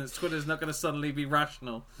existence. Twitter's not going to suddenly be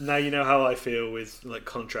rational. Now you know how I feel with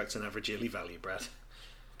contracts and average yearly value, Brad.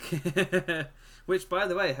 Which, by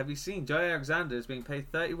the way, have you seen Jair Alexander is being paid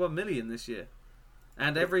 $31 million this year,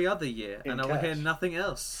 and every other year, and I will hear nothing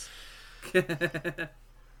else.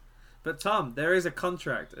 But Tom, there is a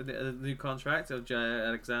new contract of Jair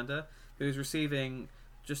Alexander, who's receiving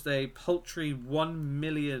just a paltry $1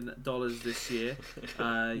 million this year.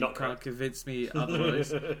 You can't convince me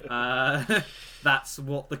otherwise. That's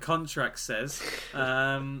what the contract says.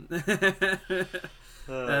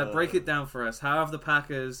 Break it down for us. How have the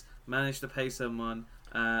Packers managed to pay someone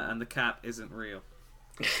and the cap isn't real?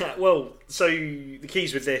 Well, so the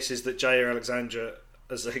keys with this is that Jair Alexander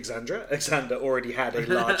already had a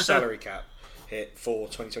large salary cap hit for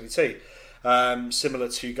 2022. Similar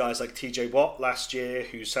to guys like TJ Watt last year,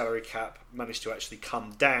 whose salary cap managed to actually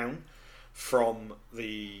come down from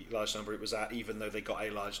the large number it was at, even though they got a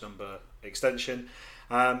large number extension.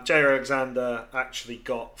 Jair Alexander actually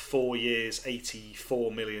got 4 years,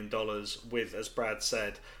 $84 million with, as Brad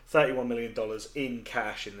said, $31 million in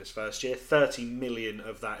cash in this first year. $30 million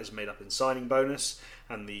of that is made up in signing bonus,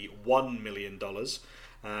 and the $1 million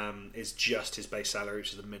is just his base salary,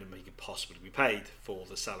 which is the minimum he could possibly be paid for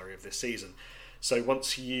the salary of this season. So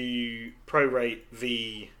once you prorate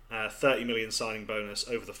the 30 million signing bonus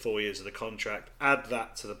over the 4 years of the contract, add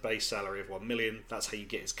that to the base salary of 1 million, that's how you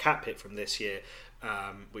get his cap hit from this year,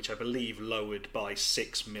 which I believe lowered by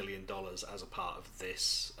 $6 million as a part of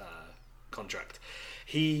this contract.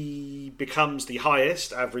 He becomes the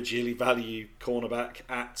highest average yearly value cornerback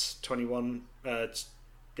at $21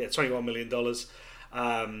 million.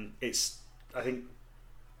 It's, I think,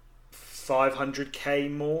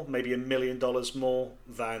 $500K more, maybe $1 million more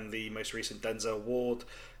than the most recent Denzel Ward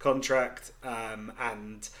contract,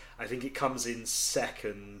 and I think it comes in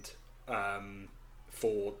second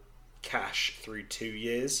for cash through 2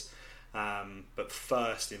 years, but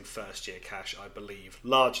first in first year cash, I believe,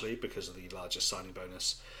 largely because of the largest signing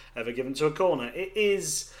bonus ever given to a corner. It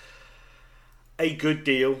is a good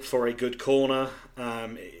deal for a good corner.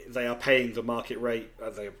 They are paying the market rate.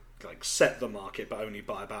 They set the market, but only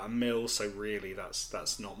by about $1 million. So really,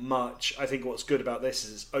 that's not much. I think what's good about this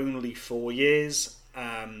is it's only 4 years.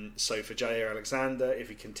 So for Jair Alexander, if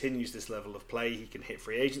he continues this level of play, he can hit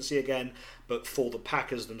free agency again. But for the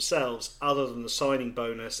Packers themselves, other than the signing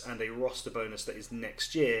bonus and a roster bonus that is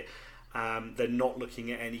next year, they're not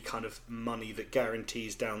looking at any kind of money that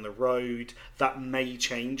guarantees down the road. That may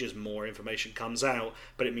change as more information comes out,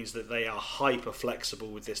 but it means that they are hyper flexible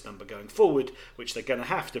with this number going forward, which they're going to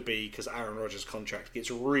have to be because Aaron Rodgers' contract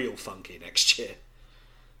gets real funky next year.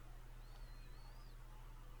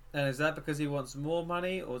 And is that because he wants more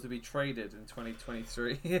money or to be traded in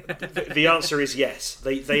 2023? The answer is yes.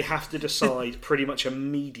 They have to decide pretty much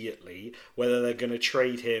immediately whether they're going to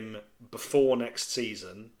trade him before next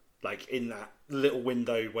season, like in that little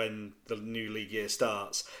window when the new league year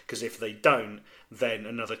starts, because if they don't, then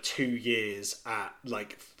another 2 years at,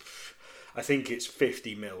 like, I think it's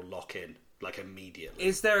 50 mil lock-in, like, immediately.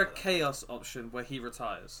 Is there a chaos option where he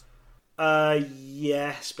retires?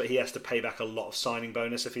 Yes, but he has to pay back a lot of signing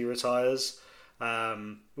bonus if he retires,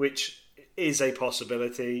 which is a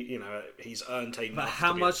possibility. You know, he's earned enough. But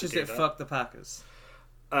how much does it fuck the Packers?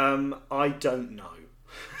 I don't know.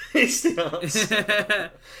 It's the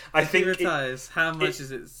answer. I think he retires. How much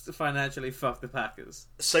does it financially fuck the Packers?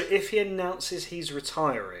 So if he announces he's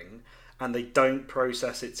retiring and they don't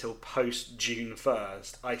process it till post June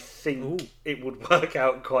 1st, I think it would work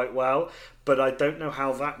out quite well. But I don't know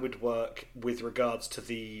how that would work with regards to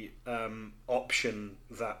the option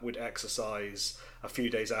that would exercise a few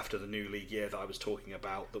days after the new league year that I was talking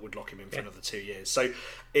about, that would lock him in for another 2 years. So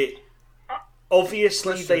it...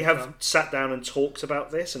 Obviously, they have sat down and talked about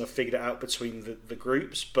this and have figured it out between the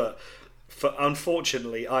groups, but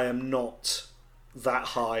unfortunately, I am not that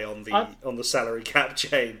high on the salary cap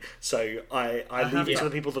chain, so I leave it to the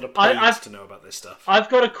people that are paid to know about this stuff. I've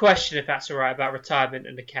got a question, if that's all right, about retirement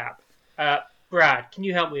and the cap. Brad, can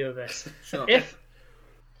you help me with this? Sure.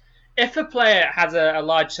 If a player has a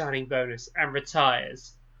large signing bonus and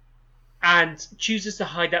retires and chooses to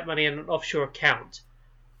hide that money in an offshore account,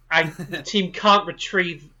 and the team can't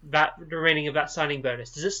retrieve the remaining of that signing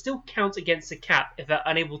bonus, does it still count against the cap if they're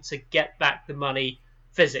unable to get back the money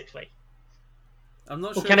physically? I'm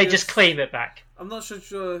not or sure. Can they just claim it back? I'm not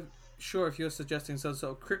sure if you're suggesting some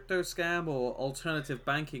sort of crypto scam or alternative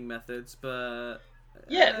banking methods, but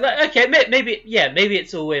okay, maybe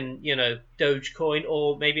it's all in Dogecoin,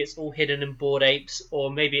 or maybe it's all hidden in Bored Apes,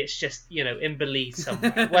 or maybe it's just in Belize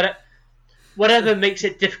somewhere. Whatever makes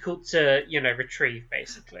it difficult to, retrieve,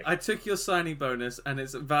 basically. I took your signing bonus, and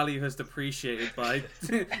its value has depreciated by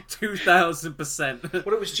 2,000%.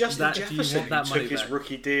 Well, it was Justin Jefferson who took his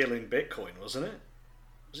rookie deal in Bitcoin, wasn't it?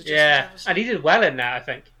 Was it Jefferson? And he did well in that, I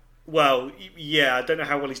think. Well, yeah, I don't know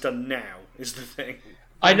how well he's done now, is the thing.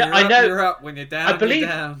 I know. You're up. When you're down, you're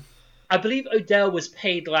down. I believe Odell was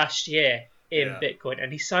paid last year in Bitcoin,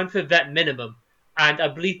 and he signed for vet minimum. And I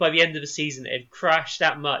believe by the end of the season, it had crashed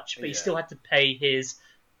that much, but he still had to pay his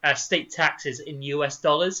state taxes in US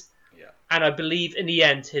dollars. Yeah. And I believe in the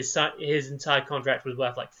end, his entire contract was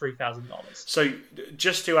worth like $3,000. So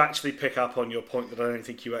just to actually pick up on your point that I don't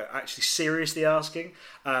think you were actually seriously asking,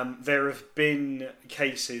 there have been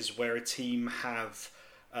cases where a team have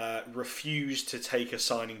refused to take a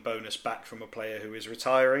signing bonus back from a player who is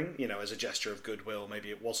retiring, as a gesture of goodwill. Maybe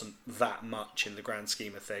it wasn't that much in the grand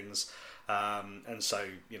scheme of things. And so,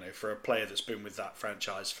 for a player that's been with that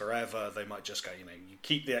franchise forever, they might just go, you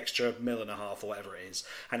keep the extra $1.5 million or whatever it is.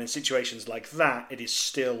 And in situations like that, it is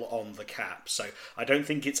still on the cap. So I don't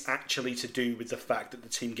think it's actually to do with the fact that the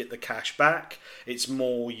team get the cash back. It's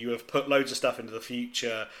more you have put loads of stuff into the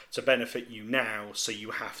future to benefit you now. So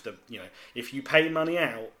you have to, if you pay money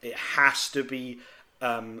out, it has to be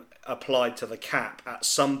applied to the cap at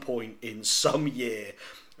some point in some year.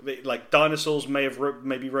 Like dinosaurs may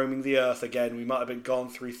be roaming the earth again. We might have been gone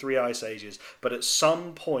through 3 ice ages, but at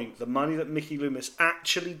some point, the money that Mickey Loomis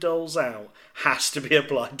actually doles out has to be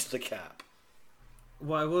applied to the cap.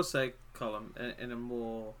 What I will say, Colin, in a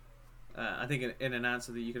more, I think in an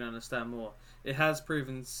answer that you can understand more, it has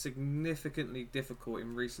proven significantly difficult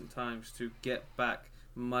in recent times to get back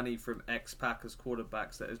money from ex-Packers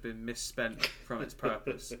quarterbacks that has been misspent from its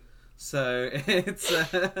purpose. So it's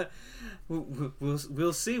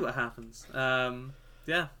we'll see what happens.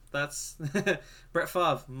 That's Brett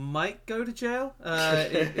Favre might go to jail.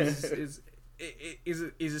 Is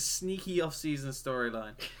a sneaky off-season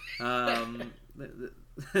storyline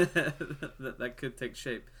that could take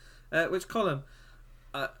shape. Which, Colin,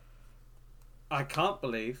 I can't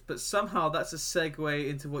believe, but somehow that's a segue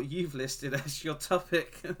into what you've listed as your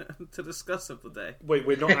topic to discuss of the day. Wait,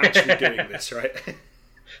 we're not actually doing this, right?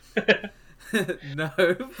 No,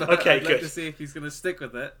 but okay, I'd like to see if he's going to stick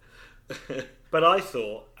with it. But I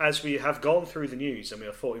thought, as we have gone through the news and we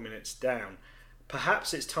are 40 minutes down,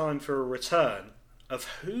 perhaps it's time for a return of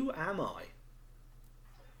Who Am I?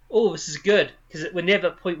 Oh, this is good, because we're near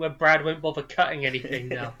that point where Brad won't bother cutting anything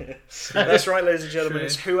now. That's right, ladies and gentlemen. True.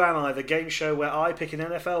 It's Who Am I, the game show where I pick an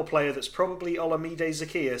NFL player that's probably Olamide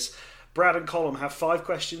Zaccheaus. Brad and Colm have 5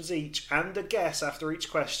 questions each and a guess after each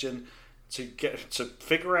question to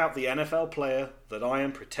figure out the NFL player that I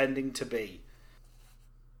am pretending to be.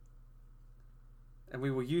 And we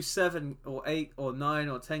will use 7 or 8 or 9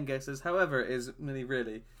 or 10 guesses, however it is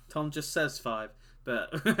really. Tom just says 5, but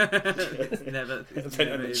it's never.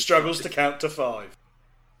 It struggles to count to 5.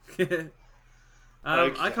 Okay.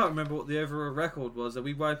 I can't remember what the overall record was. Are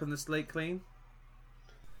we wiping the slate clean?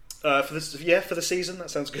 For the season, that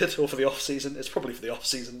sounds good. Or for the off season, it's probably for the off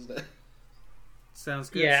season, isn't it? Sounds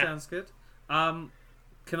good. Yeah. Sounds good.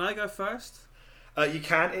 Can I go first? You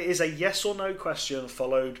can. It is a yes or no question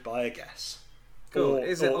followed by a guess. Cool.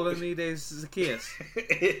 Is it Olamide Zaccheaus?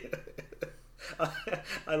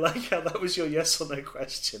 I like how that was your yes or no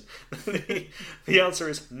question. The answer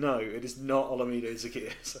is no. It is not Olamide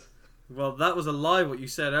Zaccheaus. Well, that was a lie. What you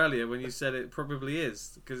said earlier when you said it probably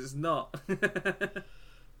is, because it's not.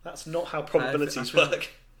 That's not how probabilities work.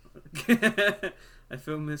 I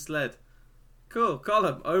feel misled. Cool,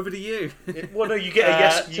 Colm, over to you. Well, no, you get a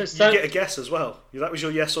yes. You get a guess as well. That was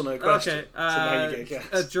your yes or no question. Okay, so now you get a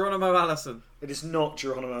guess. Geronimo Allison. It is not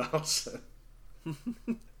Geronimo Allison.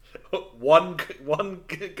 One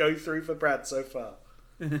go through for Brad so far.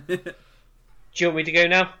 Do you want me to go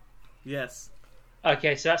now? Yes.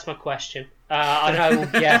 Okay, so that's my question. And I will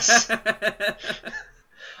guess.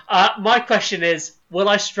 My question is, will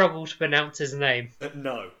I struggle to pronounce his name?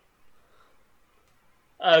 No.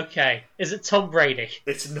 Okay. Is it Tom Brady?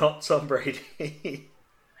 It's not Tom Brady.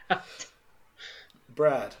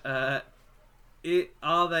 Brad. Are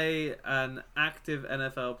they an active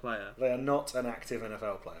NFL player? They are not an active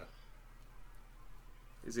NFL player.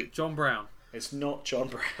 Is it John Brown? It's not John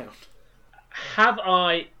Brown. Have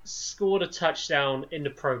I scored a touchdown in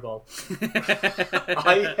the Pro Bowl?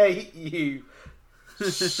 I hate you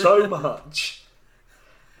so much.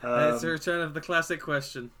 It's a return of the classic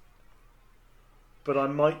question. But I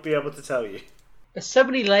might be able to tell you. There's so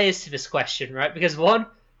many layers to this question, right? Because 1,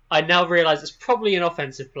 I now realise it's probably an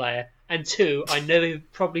offensive player, and 2, I know they've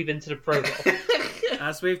probably been to the Pro Bowl.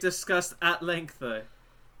 As we've discussed at length, though,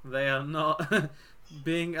 they are not.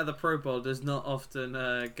 Being at the Pro Bowl does not often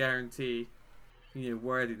guarantee,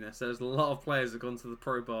 worthiness. There's a lot of players that have gone to the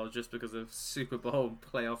Pro Bowl just because of Super Bowl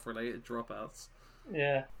playoff-related dropouts.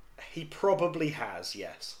 Yeah. He probably has,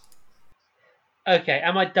 yes. Okay,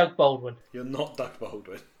 am I Doug Baldwin? You're not Doug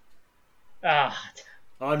Baldwin. I'm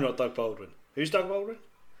not Doug Baldwin. Who's Doug Baldwin?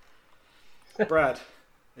 Brad,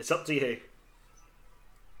 it's up to you.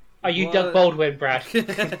 Are you Doug Baldwin, Brad?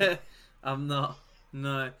 I'm not.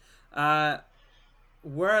 No.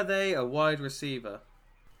 Were they a wide receiver?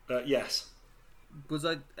 Yes.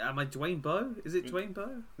 Am I Dwayne Bowe? Is it Dwayne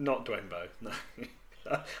Bowe? Not Dwayne Bowe, no.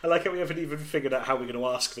 I like how we haven't even figured out how we're going to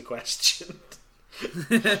ask the question.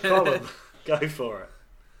 Colin, go for it.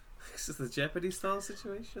 This is the Jeopardy style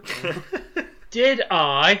situation? Did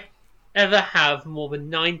I ever have more than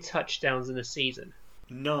 9 touchdowns in a season?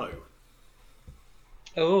 No.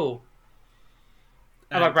 Oh.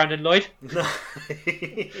 Am I Brandon Lloyd? No.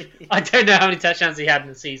 I don't know how many touchdowns he had in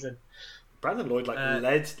the season. Brandon Lloyd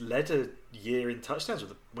led a year in touchdowns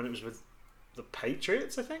when it was with the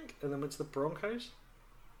Patriots, I think, and then went to the Broncos.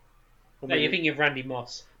 Or No, you're thinking of Randy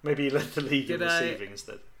Moss. Maybe he led the league in receiving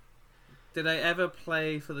instead. Did I ever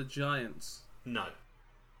play for the Giants? No.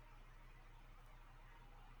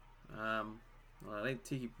 Well, I ain't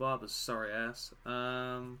Tiki Barber's sorry ass.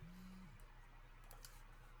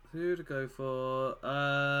 Who to go for?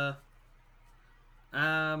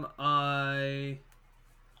 Am I...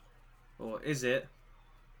 Or is it?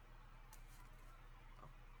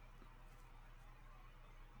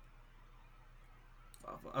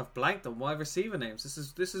 I've blanked on wide receiver names.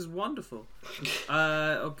 This is wonderful.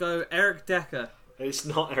 I'll go Eric Decker. It's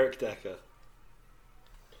not Eric Decker.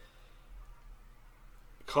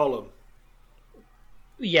 Column.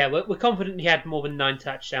 Yeah, we're confident he had more than 9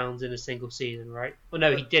 touchdowns in a single season, right? Well,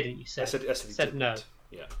 no, he didn't. You said. I said he didn't. No.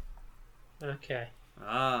 Yeah. Okay.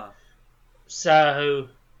 Ah. So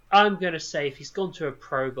I'm going to say if he's gone to a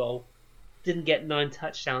Pro Bowl, didn't get 9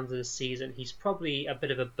 touchdowns in a season, he's probably a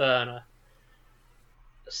bit of a burner.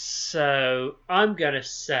 So I'm going to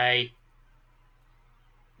say,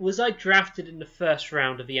 was I drafted in the first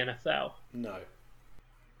round of the NFL? No.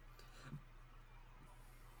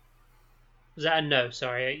 Was that a no?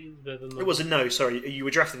 Sorry. It was a no, sorry. You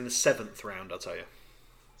were drafted in the 7th round, I'll tell you.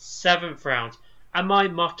 7th round. Am I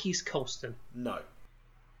Marquise Colston? No.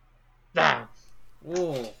 Damn.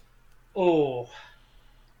 Oh. Oh.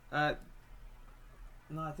 No,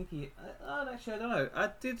 I think he... actually, I don't know.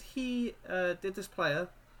 Did this player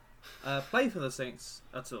play for the Saints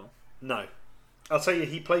at all? No. I'll tell you,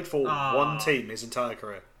 he played for one team his entire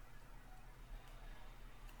career.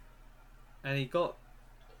 And he got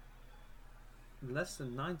less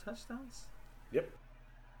than 9 touchdowns? Yep.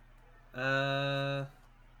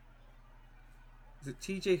 Is it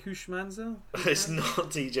TJ Hushmanzer? It's not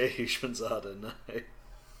TJ Hushmanzada, no.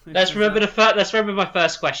 Let's remember my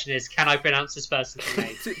first question is, can I pronounce this person's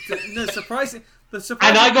name? No, surprising.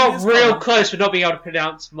 And I got real close with not being able to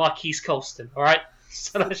pronounce Marquise Colston, alright?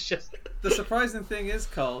 So that's just... The surprising thing is,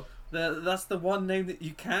 Cole, that's the one name that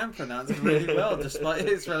you can pronounce really well, despite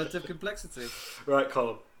its relative complexity. Right,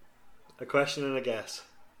 Colin. A question and a guess.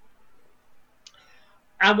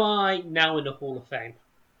 Am I now in the Hall of Fame?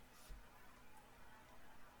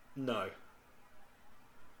 No.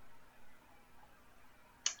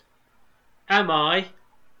 Am I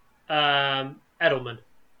Edelman?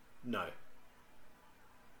 No.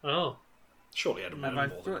 Oh. Surely Edelman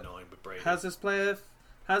had more than 9 with Brady. Has this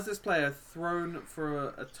player thrown for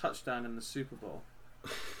a touchdown in the Super Bowl?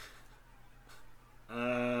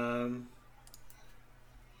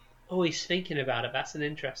 Oh, he's thinking about it. That's an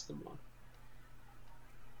interesting one.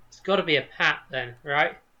 It's got to be a Pat then,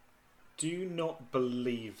 right? Do not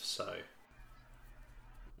believe so.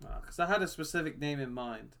 Because I had a specific name in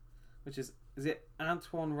mind, which is it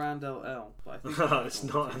Antoine Randall L? But I think it's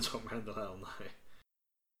not Antoine Randall L, no.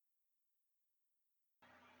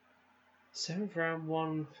 7th round,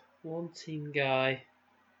 one team guy.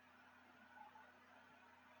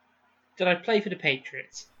 Did I play for the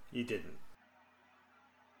Patriots? You didn't.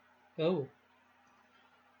 Oh.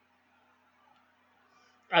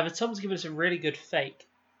 Either Tom's given us a really good fake.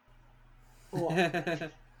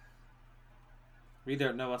 We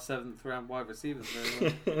don't know our 7th round wide receivers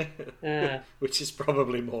very well. Which is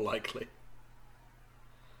probably more likely.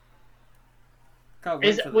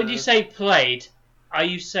 When you say played, are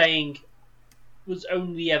you saying was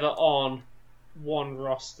only ever on one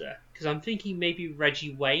roster? Because I'm thinking maybe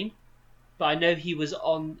Reggie Wayne, but I know he was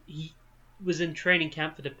in training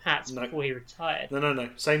camp for the Pats before he retired. No.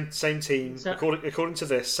 Same team. According to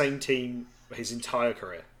this, same team his entire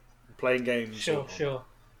career. Playing games. Sure.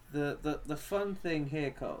 The fun thing here,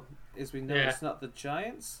 Cole, is we know it's not the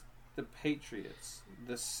Giants, the Patriots,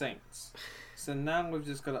 the Saints. So now we've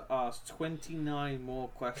just got to ask 29 more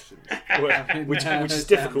questions, which is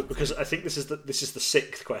difficult because I think this is the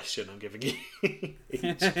 6th question I'm giving you.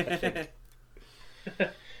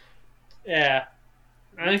 Yeah.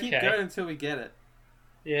 We'll keep going until we get it.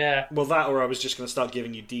 Yeah. Well, that or I was just going to start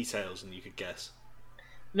giving you details and you could guess.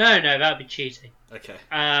 No, that'd be cheating. Okay.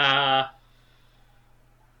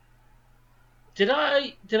 Did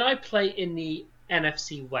I play in the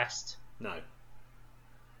NFC West? No.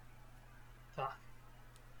 Fuck.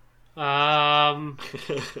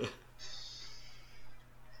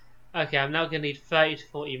 Okay, I'm now going to need 30 to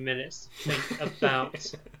 40 minutes to think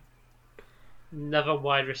about another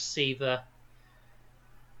wide receiver.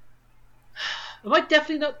 Am I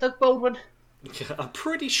definitely not Doug Baldwin? I'm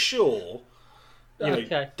pretty sure.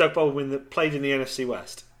 Doug Baldwin that played in the NFC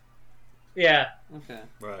West. Yeah. Okay.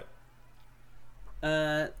 Right.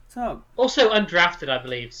 Tom. Also undrafted, I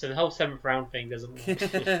believe, so the whole 7th round thing doesn't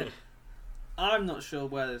work. I'm not sure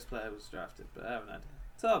where this player was drafted, but I have an idea.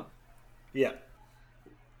 Tom. Yeah.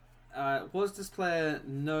 Was this player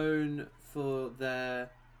known for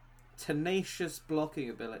their tenacious blocking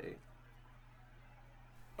ability?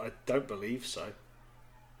 I don't believe so.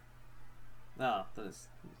 No, I was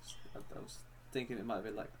thinking it might have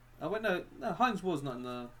been like... Oh, wait, no, Hines Ward's not in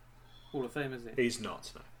the Hall of Fame, is he? He's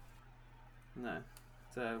not, no. No.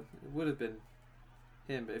 So, it would have been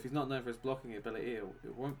him, but if he's not known for his blocking ability,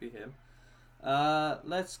 it won't be him.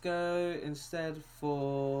 Let's go instead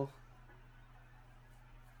for...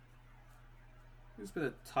 Who's been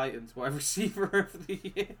a Titans wide receiver over the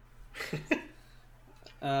year?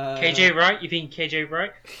 KJ Wright? You think KJ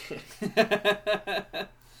Wright?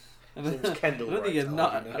 I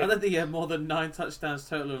don't think he had more than 9 touchdowns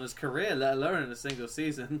total in his career, let alone in a single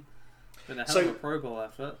season. Been a hell of a Pro Bowl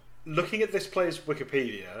effort. Looking at this player's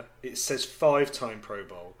Wikipedia, it says 5-time Pro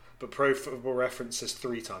Bowl, but Pro Football Reference says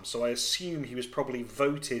 3 times. So I assume he was probably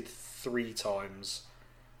voted 3 times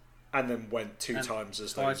and then went 2 times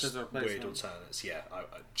as those weird alternates. Yeah, I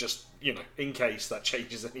just, in case that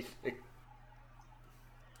changes anything.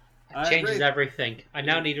 It changes everything. I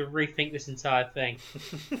now need to rethink this entire thing.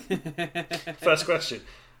 First question.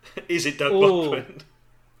 Is it Doug Baldwin?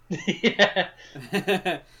 Yeah.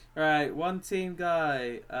 Right, one team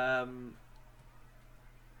guy.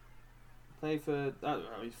 Played for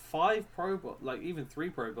 5 Pro Bowls, like even 3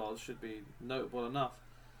 Pro Bowls should be notable enough.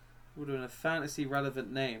 Would have been a fantasy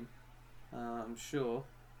relevant name, I'm sure.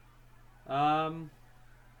 So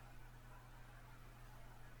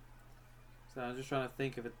I'm just trying to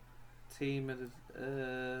think of a team and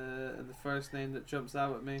the first name that jumps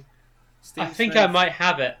out at me. I think I might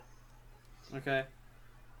have it. Okay.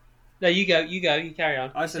 No, you go, you carry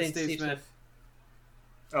on. I said Steve Smith.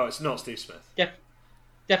 Oh, it's not Steve Smith.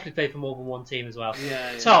 Definitely played for more than one team as well.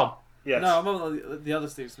 Yeah. Tom. Yes. No, I'm on the other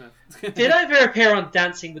Steve Smith. Did I ever appear on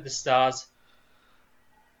Dancing with the Stars?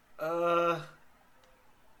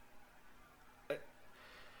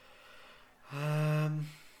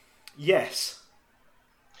 Yes.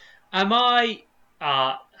 Am I...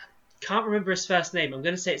 can't remember his first name. I'm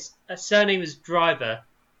going to say its surname was Driver.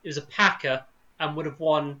 It was a Packer and would have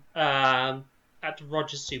won at the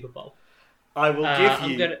Rodgers Super Bowl. I will give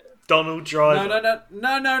you Donald Driver.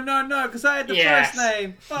 No, because I had the first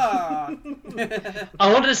name. Fuck.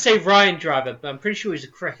 I wanted to say Ryan Driver, but I'm pretty sure he's a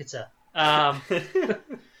cricketer.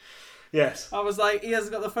 Yes. I was like, he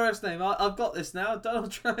hasn't got the first name. I've got this now, Donald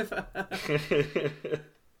Driver.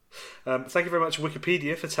 Thank you very much,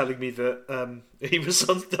 Wikipedia, for telling me that he was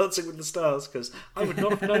on Dancing with the Stars, because I would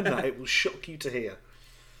not have known that. It will shock you to hear.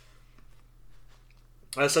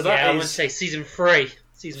 So that I would say season 3.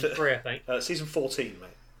 Season 3, I think. Season 14, mate.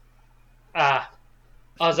 I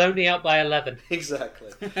was only out by 11.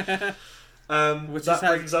 Exactly. Which that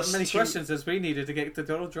brings us many to questions as we needed to get to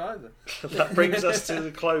Donald Driver. That brings us to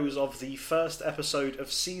the close of the first episode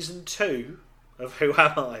of Season 2 of Who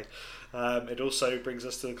Am I? It also brings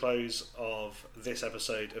us to the close of this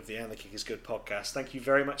episode of the And the Kick is Good podcast. Thank you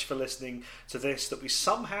very much for listening to this, that we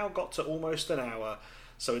somehow got to almost an hour.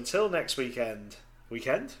 So until next week,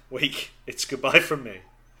 it's goodbye from me.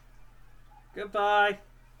 Goodbye.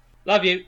 Love you.